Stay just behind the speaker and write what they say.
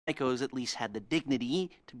psychos at least had the dignity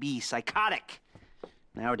to be psychotic.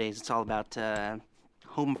 Nowadays, it's all about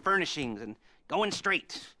home furnishings and going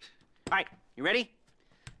straight. All right, you ready?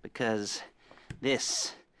 Because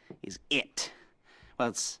this is it. Well,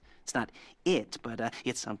 it's not it, but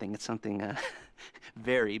it's something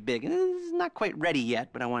very big. It's not quite ready yet,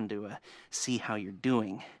 but I wanted to see how you're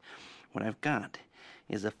doing. What I've got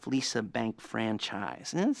is a Fleesa Bank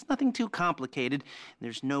franchise. And it's nothing too complicated.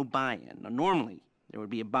 There's no buy-in. Now, normally, there would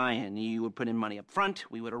be a buy-in. You would put in money up front,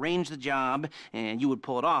 we would arrange the job, and you would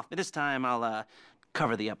pull it off. But this time, I'll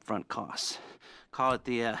cover the upfront costs. Call it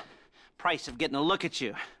the price of getting a look at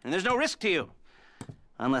you. And there's no risk to you.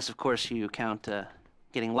 Unless, of course, you count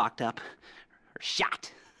getting locked up or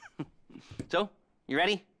shot. So, you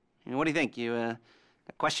ready? What do you think? You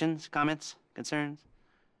got questions, comments, concerns?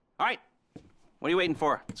 All right. What are you waiting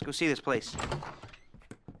for? Let's go see this place.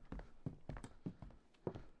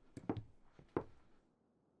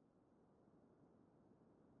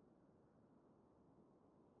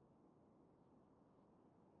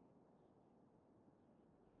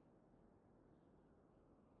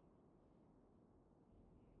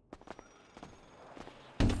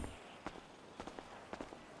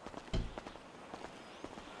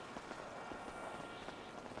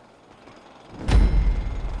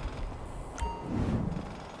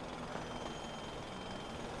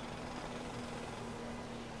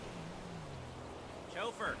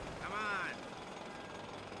 Chauffeur.